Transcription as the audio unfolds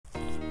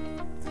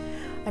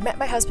I met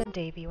my husband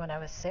Davey when I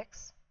was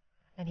 6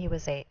 and he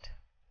was 8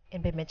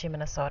 in Bemidji,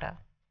 Minnesota.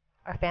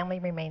 Our family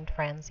remained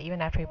friends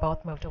even after we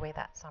both moved away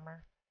that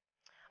summer.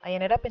 I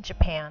ended up in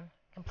Japan,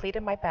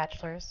 completed my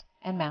bachelor's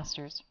and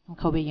master's from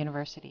Kobe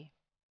University.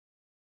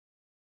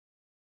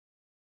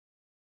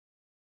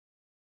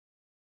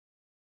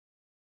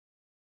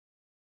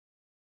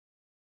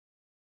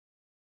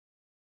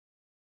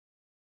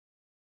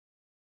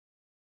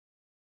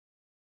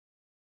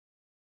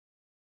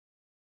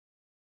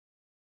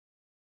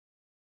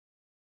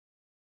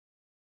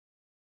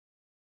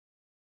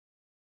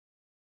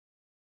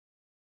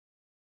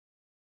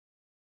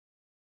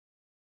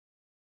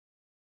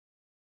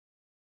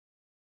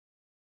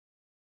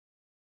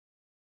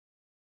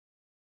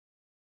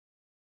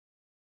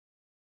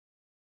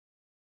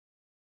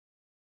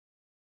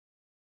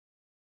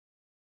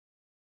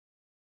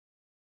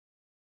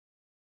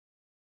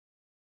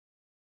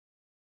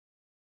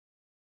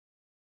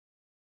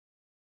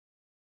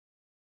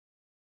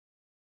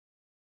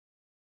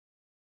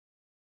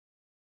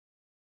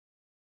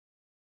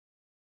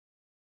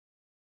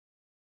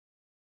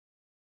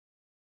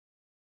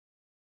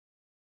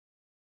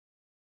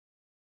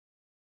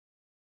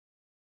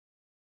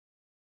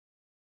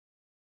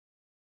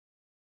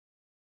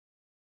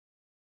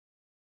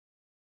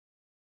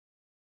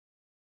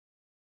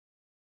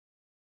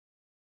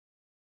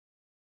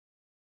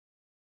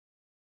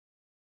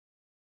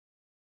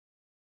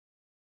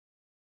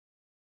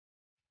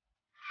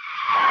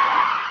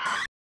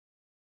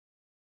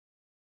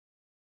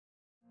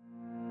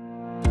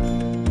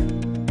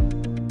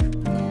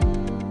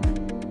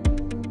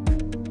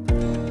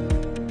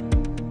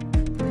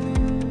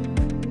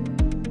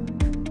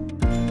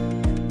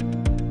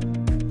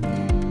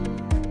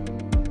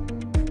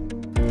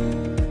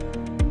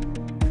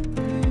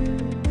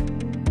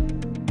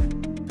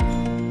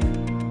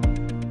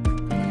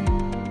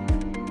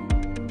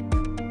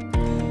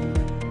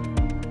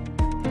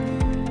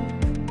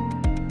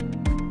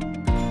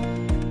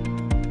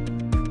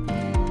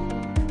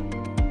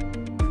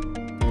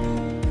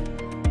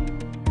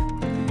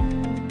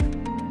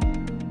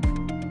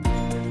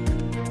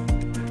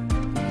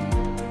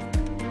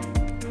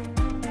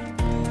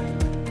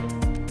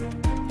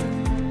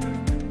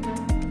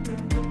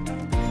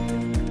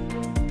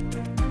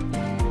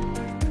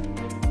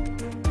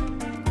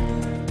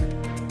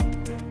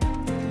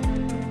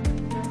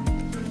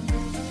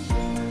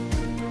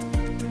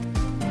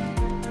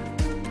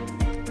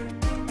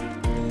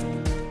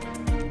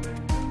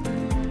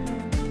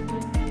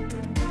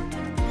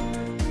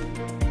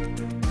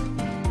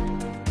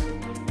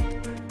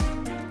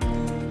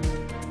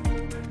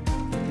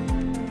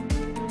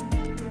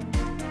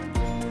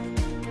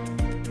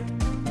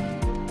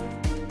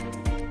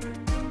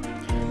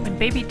 When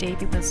baby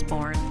Davey was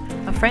born,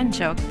 a friend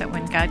joked that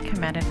when God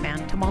commanded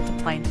man to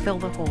multiply and fill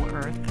the whole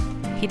earth,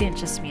 he didn't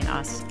just mean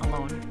us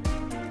alone.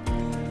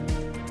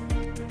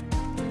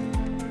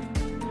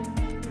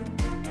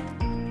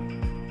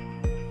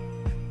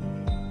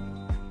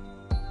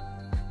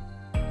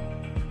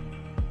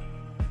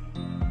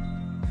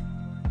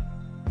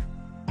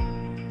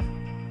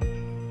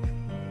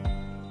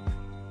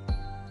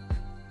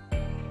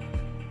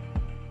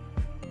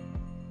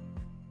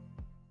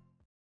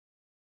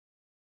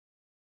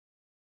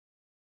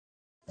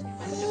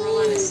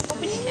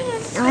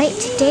 Alright,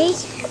 today,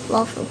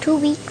 well, for 2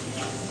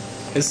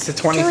 weeks. It's the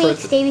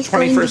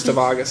 21st of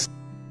August.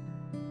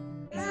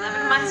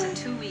 11 months and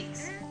 2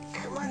 weeks.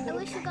 I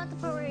wish we got the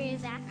part where he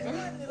is active.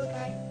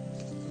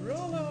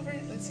 Roll over.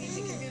 Let's see if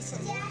you can do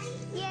something.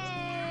 Yay!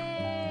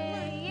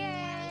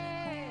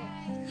 Yay!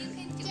 You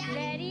can do it.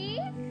 Ready?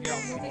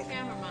 Move the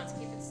camera, Mons.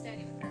 Keep it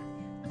steady.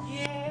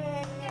 Yay!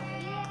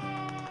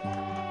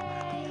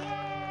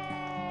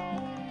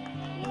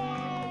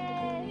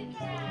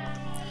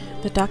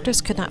 The doctors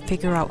could not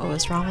figure out what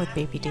was wrong with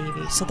baby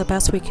Davey, so the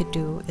best we could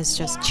do is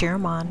just cheer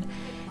him on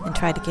and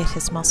try to get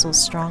his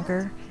muscles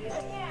stronger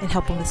and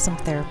help him with some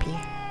therapy.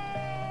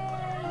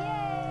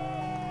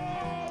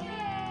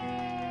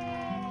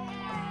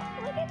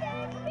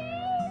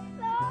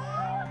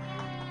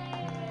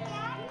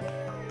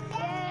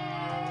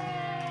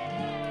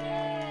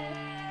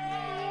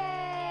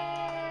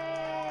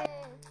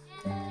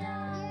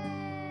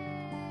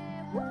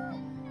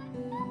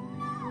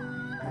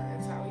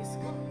 That's how he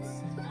scoops.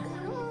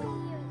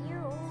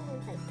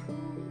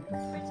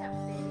 Push up,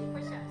 baby.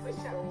 Push up.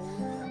 Push up.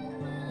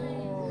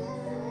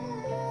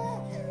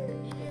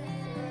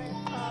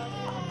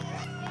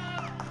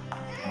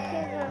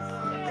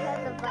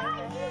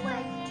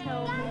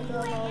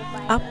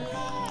 Up,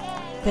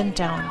 then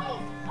down,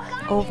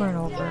 over and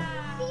over.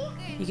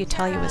 You could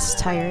tell he was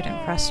tired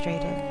and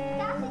frustrated,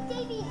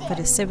 but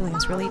his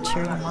siblings really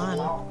cheered him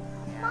on.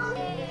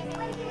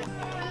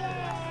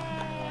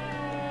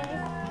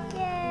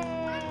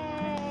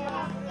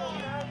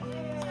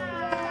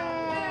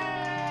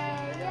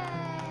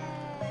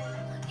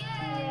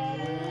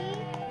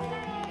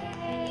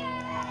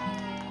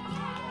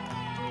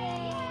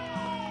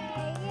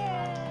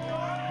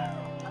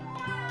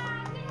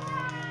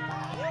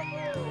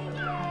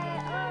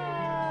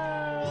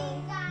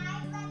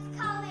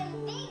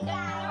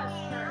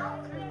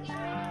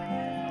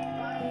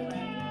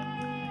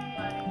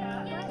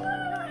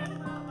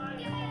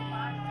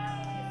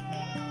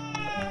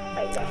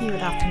 He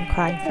would often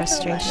cry in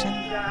frustration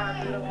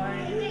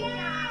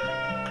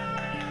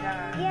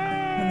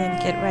and then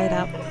get right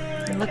up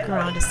and look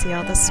around to see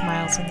all the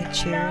smiles and the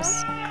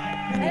cheers,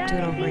 and he'd do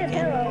it over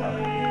again.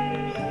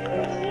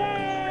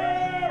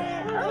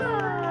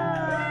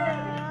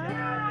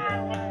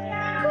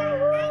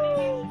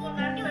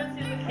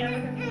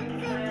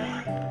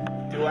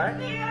 Do what?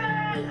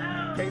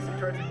 Face it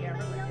towards the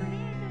camera.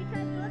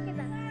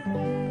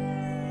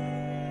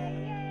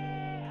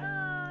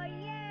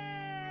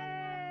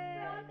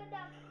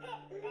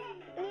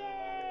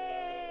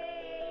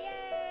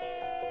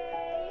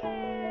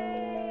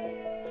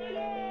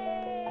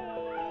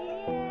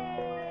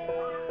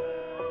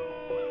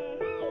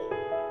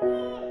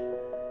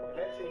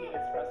 Eventually he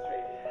gets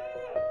frustrated.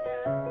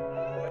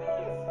 But his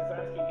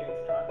arms keep getting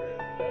stronger as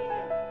he goes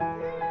down.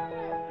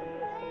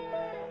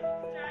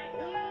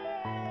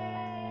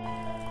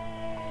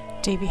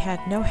 Davey had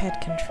no head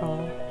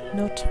control,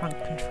 no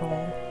trunk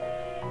control,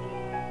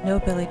 no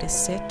ability to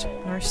sit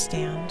nor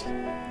stand,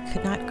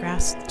 could not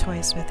grasp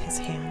toys with his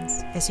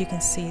hands. As you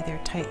can see,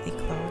 they're tightly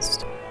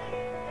closed.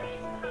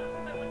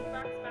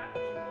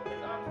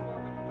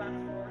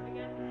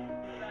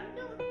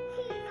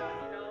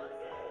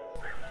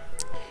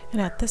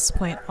 And at this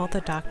point, all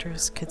the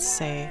doctors could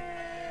say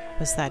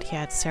was that he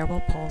had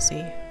cerebral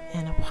palsy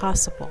and a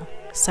possible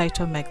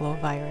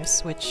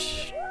cytomegalovirus,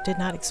 which did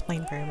not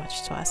explain very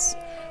much to us.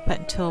 But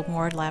until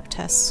more lab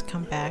tests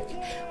come back,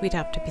 we'd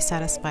have to be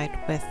satisfied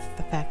with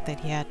the fact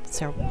that he had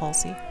cerebral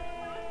palsy.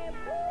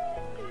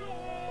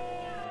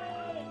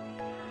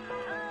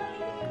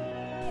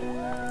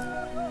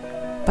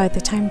 By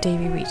the time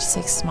Davey reached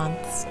 6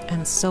 months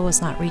and still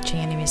was not reaching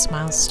any of his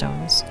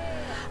milestones,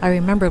 I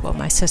remembered what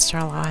my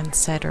sister-in-law had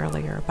said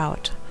earlier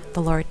about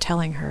the Lord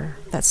telling her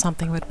that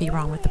something would be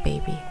wrong with the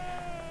baby,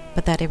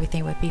 but that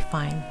everything would be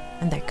fine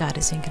and that God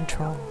is in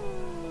control.